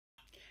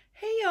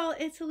y'all,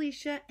 it's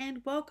Alicia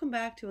and welcome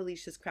back to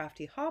Alicia's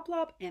Crafty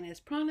Hoplop, and as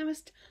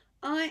promised,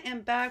 I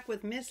am back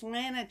with Miss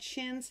Lana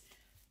Chin's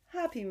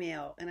Happy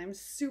Mail and I'm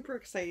super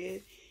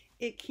excited.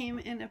 It came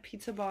in a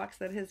pizza box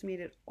that has made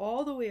it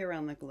all the way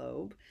around the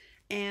globe,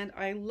 and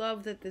I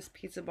love that this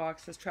pizza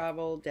box has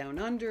traveled down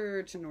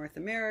under to North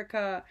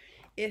America.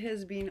 It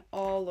has been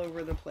all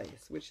over the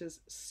place, which is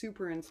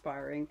super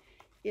inspiring.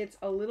 It's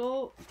a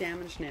little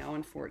damaged now,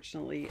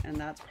 unfortunately, and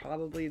that's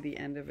probably the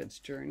end of its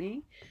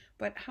journey.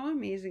 But how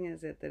amazing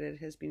is it that it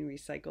has been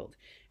recycled?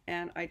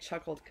 And I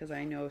chuckled because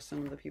I know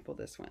some of the people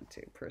this went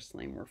to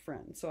personally and were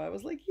friends. So I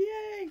was like,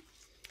 yay!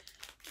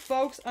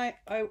 Folks, I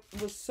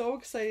was so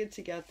excited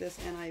to get this,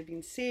 and I've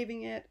been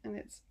saving it, and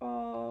it's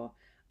a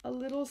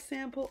little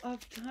sample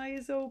of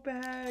Daiso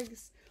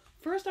bags.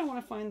 First, I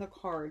want to find the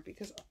card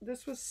because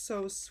this was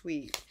so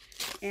sweet.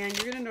 And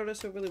you're going to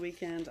notice over the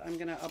weekend, I'm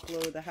going to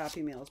upload the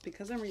Happy Mails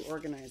because I'm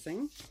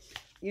reorganizing.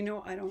 You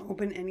know, I don't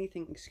open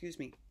anything. Excuse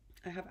me.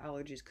 I have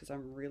allergies because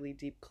I'm really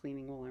deep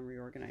cleaning while I'm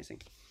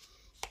reorganizing.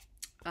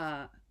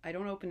 I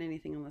don't open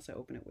anything unless I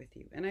open it with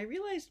you. And I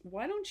realized,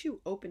 why don't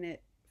you open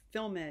it,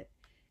 film it,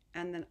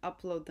 and then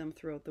upload them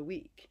throughout the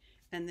week?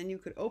 And then you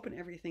could open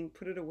everything,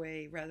 put it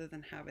away, rather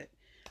than have it.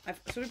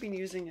 I've sort of been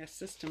using a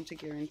system to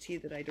guarantee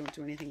that I don't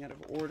do anything out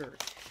of order.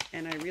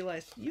 And I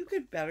realized you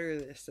could better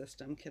this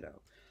system,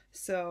 kiddo.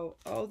 So,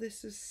 oh,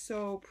 this is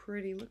so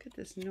pretty. Look at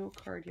this note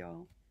card,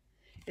 y'all.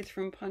 It's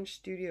from Punch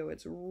Studio.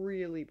 It's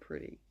really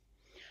pretty.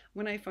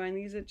 When I find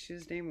these at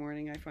Tuesday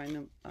morning, I find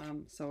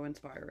them so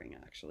inspiring,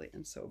 actually,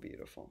 and so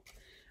beautiful.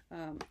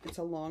 It's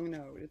a long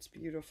note. It's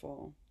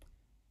beautiful.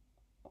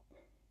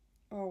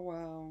 Oh,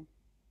 wow.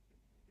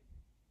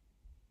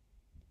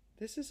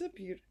 This is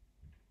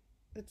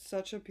it's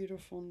such a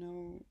beautiful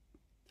note.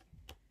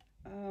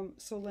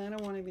 So Lana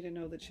wanted me to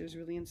know that she was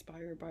really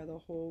inspired by the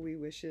whole We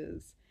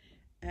Wishes.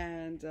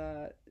 And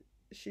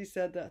she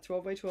said that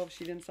 12 by 12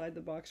 sheet inside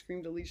the box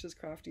screamed Alicia's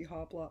Crafty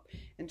Hoplop.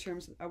 In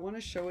terms of, I want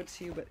to show it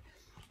to you, but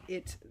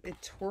it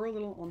tore a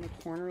little on the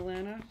corner,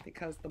 Lana,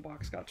 because the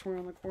box got torn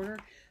on the corner.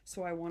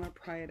 So I want to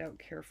pry it out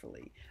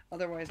carefully.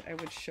 Otherwise, I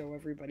would show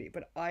everybody.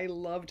 But I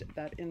loved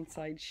that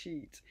inside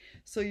sheet.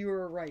 So you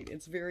were right.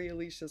 It's very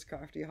Alicia's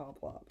Crafty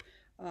Hoplop.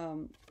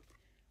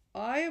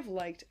 I have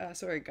liked,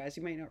 sorry guys,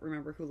 you might not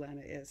remember who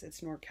Lana is.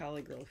 It's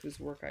Norcali girl whose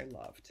work I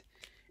loved.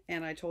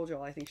 And I told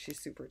y'all I think she's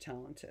super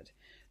talented.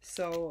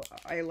 So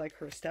I like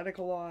her aesthetic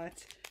a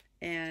lot.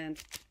 And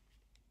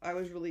I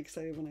was really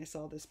excited when I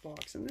saw this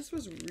box. And this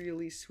was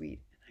really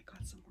sweet. And I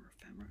got some more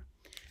ephemera.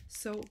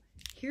 So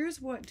here's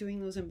what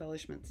doing those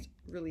embellishments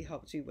really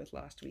helped me with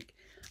last week.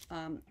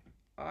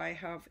 I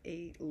have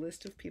a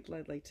list of people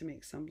I'd like to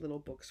make some little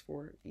books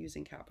for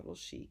using Capital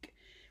Chic,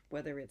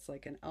 whether it's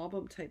like an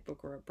album type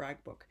book or a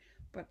brag book.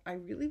 But I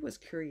really was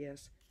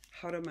curious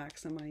how to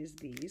maximize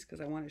these because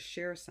I want to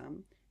share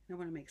some and I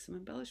want to make some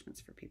embellishments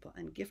for people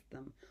and gift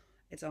them.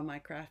 It's on my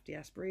crafty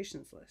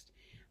aspirations list.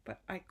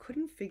 But I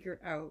couldn't figure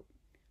out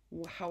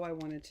how I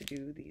wanted to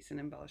do these in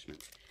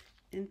embellishments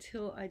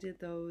until I did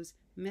those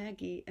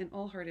Maggie and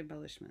All Heart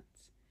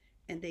embellishments.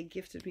 And they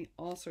gifted me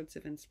all sorts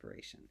of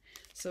inspiration.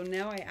 So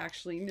now I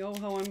actually know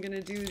how I'm going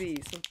to do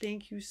these. So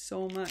thank you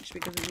so much,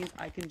 because it means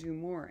I can do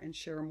more and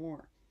share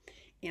more.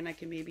 And I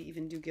can maybe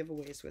even do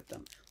giveaways with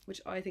them,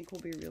 which I think will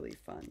be really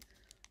fun.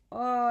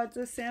 Oh, it's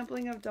a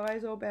sampling of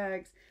Daiso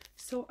bags.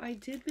 So I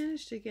did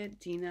manage to get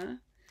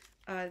Dina,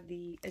 as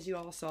you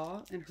all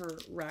saw, in her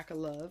rack of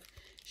love.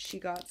 She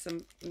got some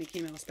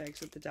Mickey Mouse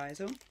bags with the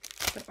Daiso.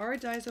 But our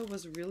Daiso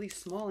was really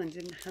small and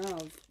didn't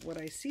have what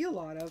I see a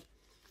lot of.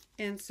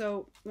 And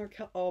so,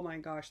 oh my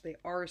gosh, they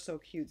are so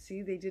cute.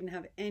 See, they didn't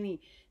have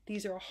any.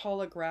 These are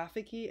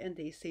holographic-y and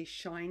they say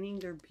shining.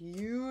 They're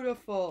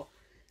beautiful.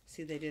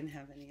 See, they didn't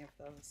have any of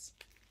those.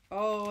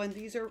 Oh, and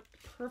these are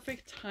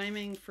perfect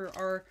timing for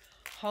our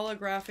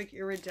holographic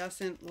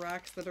iridescent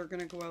racks that are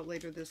going to go out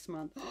later this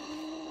month.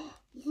 Oh,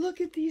 look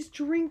at these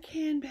drink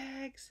can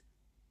bags.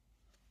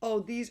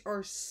 Oh, these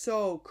are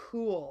so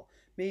cool.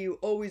 May you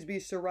always be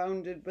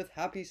surrounded with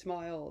happy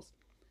smiles.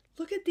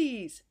 Look at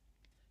these.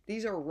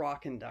 These are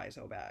rockin'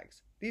 Daiso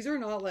bags. These are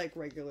not like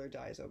regular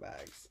Daiso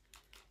bags.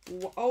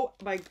 Oh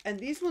my, and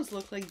these ones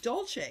look like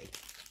Dolce.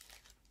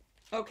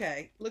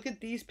 Okay, look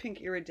at these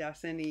pink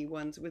iridescent-y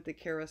ones with the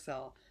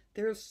carousel.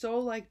 They're so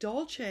like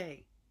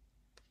Dolce.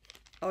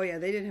 Oh yeah,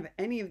 they didn't have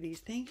any of these.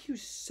 Thank you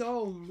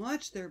so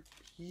much. They're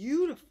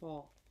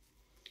beautiful.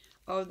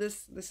 Oh,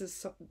 this is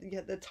so,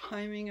 yeah, the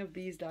timing of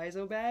these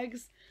Daiso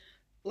bags.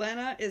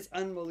 Lana is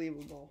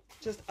unbelievable.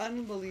 Just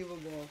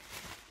unbelievable.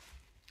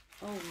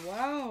 Oh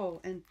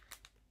wow, and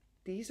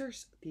these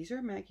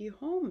are Maggie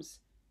Holmes.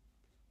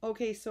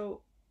 Okay,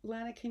 so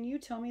Lana, can you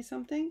tell me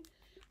something?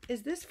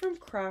 Is this from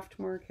Craft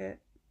Market?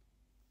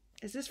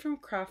 Is this from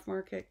Craft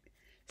Market?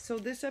 So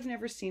this I've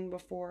never seen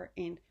before,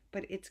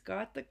 but it's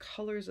got the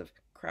colors of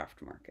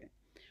Craft Market.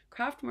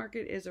 Craft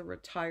Market is a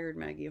retired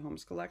Maggie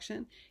Holmes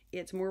collection.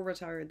 It's more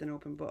retired than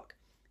Open Book,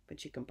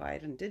 but you can buy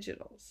it in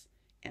digitals.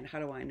 And how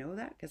do I know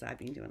that? Because I've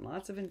been doing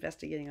lots of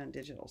investigating on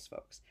digitals,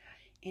 folks.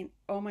 And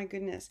oh my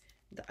goodness,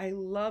 I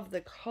love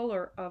the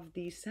color of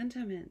these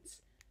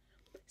sentiments.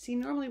 See,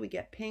 normally we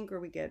get pink or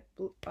we get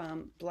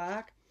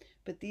black,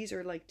 but these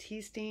are like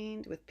tea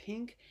stained with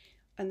pink,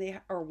 and they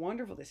are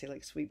wonderful. They say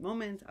like sweet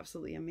moments,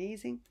 absolutely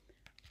amazing.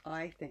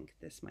 I think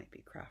this might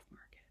be Craft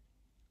Market.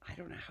 I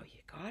don't know how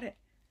you got it,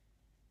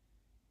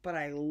 but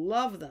I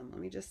love them. Let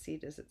me just see.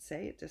 Does it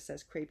say? It just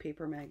says Crepe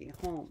Paper Maggie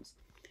Holmes.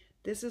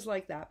 This is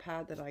like that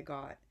pad that I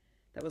got.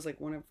 That was like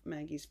one of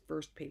Maggie's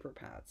first paper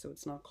pads, so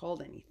it's not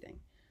called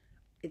anything.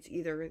 It's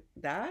either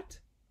that,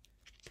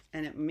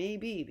 and it may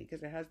be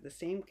because it has the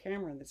same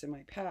camera that's in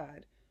my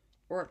pad,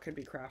 or it could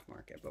be Craft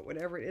Market. But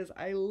whatever it is,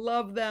 I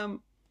love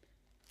them.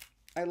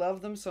 I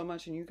love them so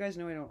much, and you guys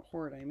know I don't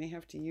hoard. I may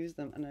have to use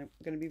them, and I'm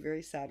going to be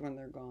very sad when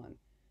they're gone,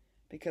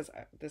 because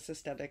this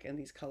aesthetic and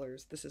these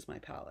colors, this is my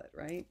palette,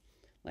 right?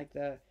 Like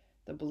the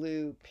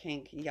blue,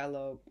 pink,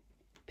 yellow,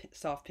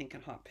 soft pink,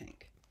 and hot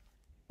pink.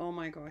 Oh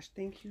my gosh,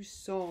 thank you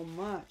so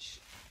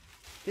much.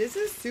 This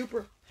is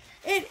super.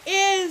 It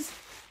is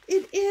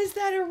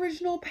that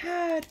original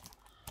pad.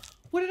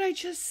 What did I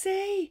just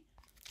say?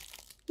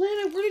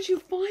 Lana, where did you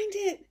find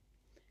it?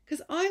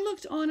 Because I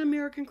looked on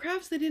American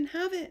Crafts, they didn't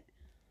have it.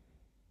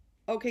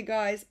 Okay,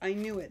 guys, I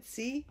knew it.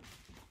 See?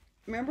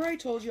 Remember I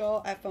told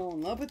y'all I fell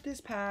in love with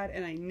this pad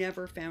and I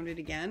never found it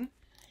again?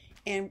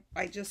 And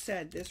I just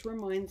said, this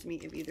reminds me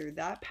of either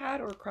that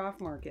pad or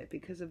Craft Market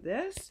because of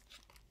this.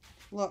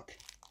 Look,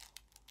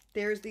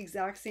 there's the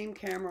exact same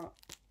camera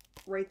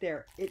right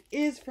there. It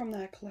is from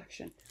that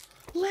collection.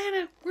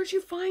 Lana, where'd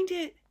you find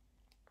it?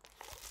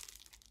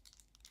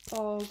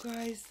 Oh,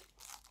 guys.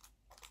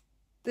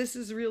 This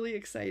is really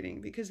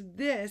exciting because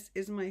this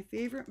is my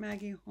favorite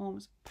Maggie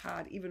Holmes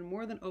pad, even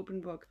more than Open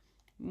Book,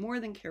 more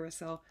than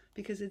Carousel,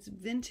 because it's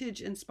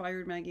vintage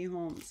inspired Maggie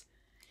Holmes.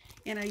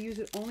 And I use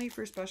it only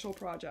for special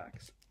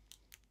projects,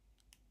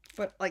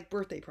 but like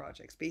birthday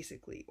projects,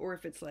 basically. Or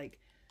if it's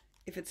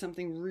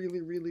something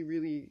really, really,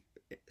 really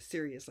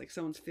serious, like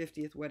someone's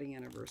 50th wedding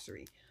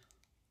anniversary.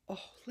 Oh,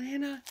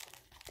 Lana,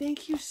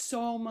 thank you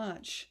so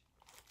much.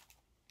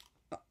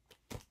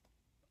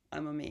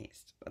 I'm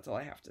amazed. That's all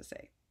I have to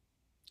say.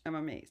 I'm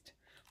amazed.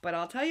 But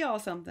I'll tell you all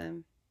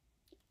something.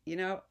 You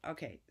know,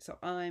 okay, so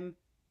I'm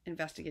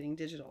investigating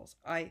digitals.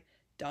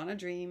 Donna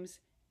Dreams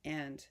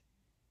and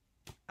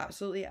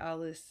Absolutely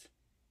Alice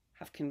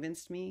have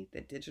convinced me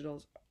that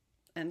digitals,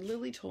 and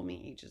Lily told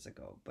me ages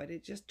ago, but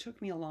it just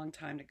took me a long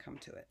time to come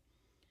to it.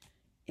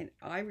 And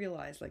I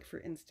realized, like for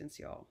instance,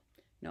 y'all,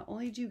 not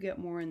only do you get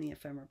more in the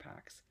ephemera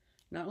packs,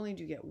 not only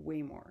do you get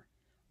way more,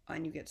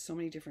 and you get so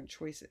many different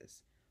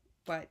choices,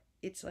 but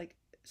it's like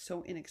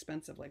so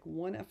inexpensive. Like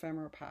one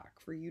ephemera pack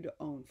for you to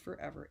own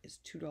forever is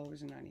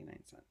 $2.99.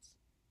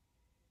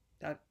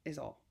 That is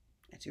all.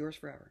 It's yours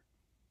forever.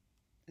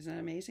 Isn't that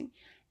amazing?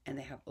 And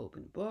they have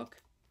Open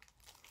Book.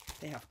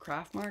 They have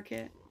Craft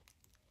Market.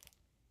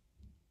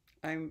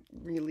 And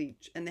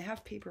they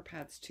have paper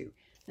pads too.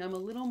 Now I'm a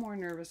little more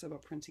nervous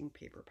about printing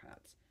paper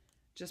pads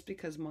just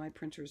because my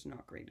printer's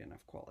not great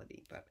enough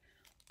quality, but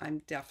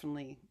I'm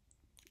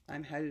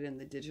headed in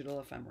the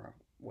digital ephemera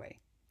way.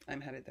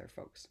 I'm headed there,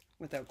 folks,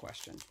 without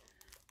question.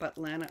 But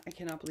Lana, I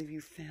cannot believe you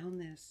found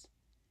this.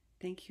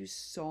 Thank you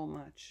so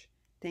much.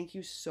 Thank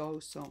you so,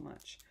 so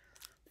much.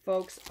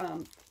 Folks,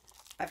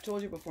 I've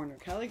told you before,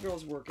 Norcali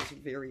Girl's work is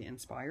very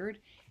inspired,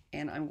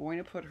 and I'm going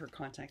to put her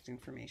contact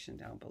information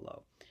down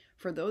below.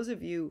 For those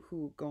of you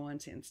who go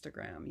onto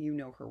Instagram, you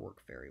know her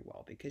work very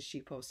well because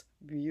she posts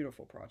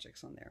beautiful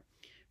projects on there.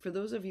 For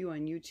those of you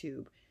on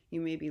YouTube,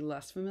 you may be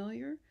less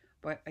familiar,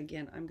 but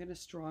again, I'm going to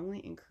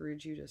strongly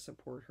encourage you to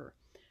support her.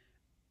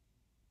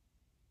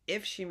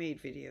 If she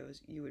made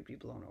videos, you would be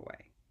blown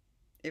away.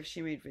 If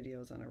she made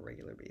videos on a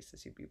regular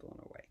basis, you'd be blown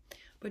away.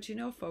 But you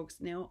know, folks,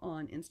 now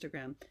on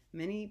Instagram,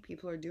 many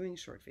people are doing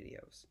short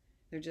videos.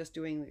 They're just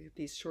doing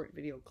these short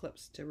video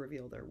clips to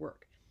reveal their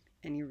work.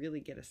 And you really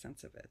get a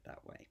sense of it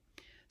that way.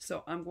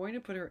 So I'm going to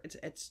put her,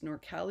 it's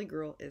Norcali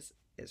Girl is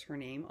her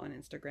name on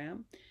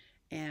Instagram.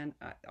 And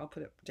I'll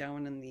put it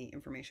down in the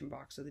information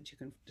box so that you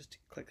can just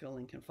click the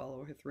link and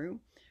follow her through.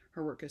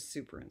 Her work is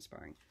super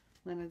inspiring.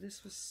 Lana,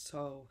 this was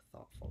so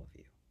thoughtful of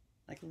you.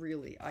 Like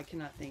really, I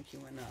cannot thank you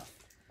enough.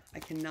 I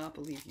cannot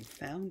believe you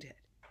found it.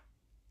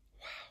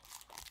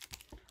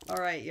 Wow.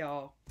 All right,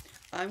 y'all.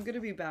 I'm going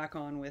to be back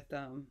on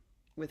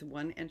with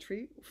one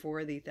entry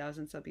for the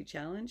 1,000 Subby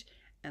Challenge.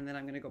 And then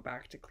I'm going to go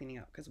back to cleaning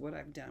up because what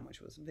I've done,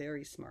 which was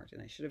very smart,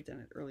 and I should have done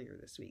it earlier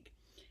this week,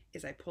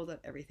 is I pulled out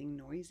everything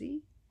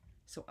noisy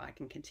so I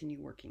can continue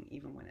working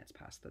even when it's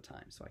past the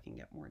time so I can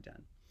get more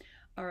done.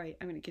 All right,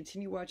 I'm going to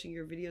continue watching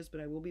your videos,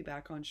 but I will be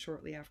back on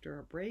shortly after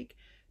a break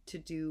to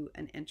do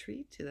an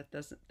entry to the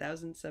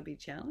 1,000 Subby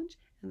Challenge,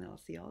 and then I'll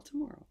see y'all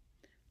tomorrow.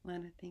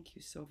 Lana, thank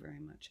you so very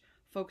much.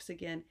 Folks,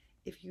 again,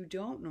 if you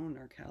don't know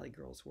Norcali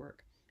Girl's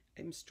work,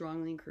 I'm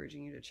strongly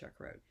encouraging you to check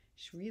her out.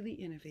 She's really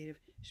innovative.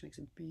 She makes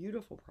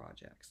beautiful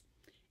projects.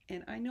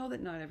 And I know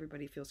that not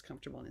everybody feels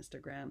comfortable on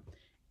Instagram.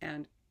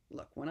 And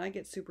look, when I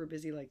get super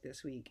busy like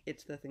this week,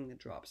 it's the thing that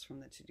drops from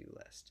the to-do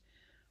list.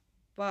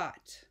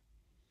 But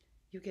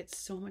you get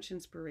so much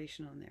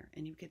inspiration on there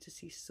and you get to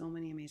see so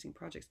many amazing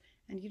projects.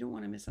 And you don't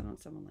want to miss out on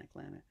someone like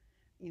Lana.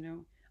 You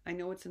know, I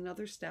know it's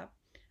another step.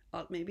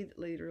 maybe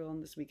later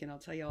on this weekend I'll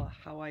tell you all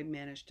how I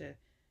managed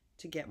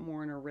to get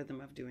more in a rhythm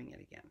of doing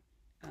it again,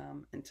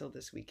 until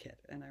this week hit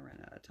and I ran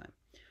out of time.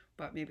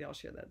 But maybe I'll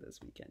share that this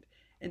weekend.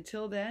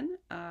 Until then,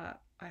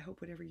 I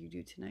hope whatever you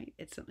do tonight,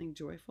 it's something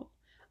joyful.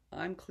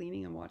 I'm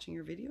cleaning and watching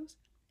your videos,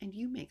 and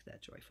you make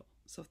that joyful.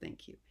 So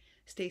thank you.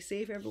 Stay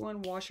safe,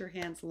 everyone. Wash your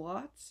hands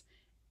lots,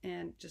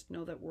 and just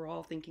know that we're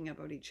all thinking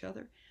about each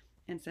other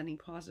and sending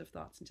positive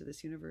thoughts into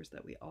this universe,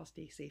 that we all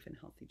stay safe and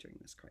healthy during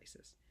this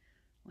crisis.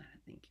 Lana,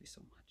 thank you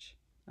so much.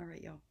 All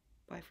right, y'all.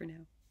 Bye for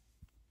now.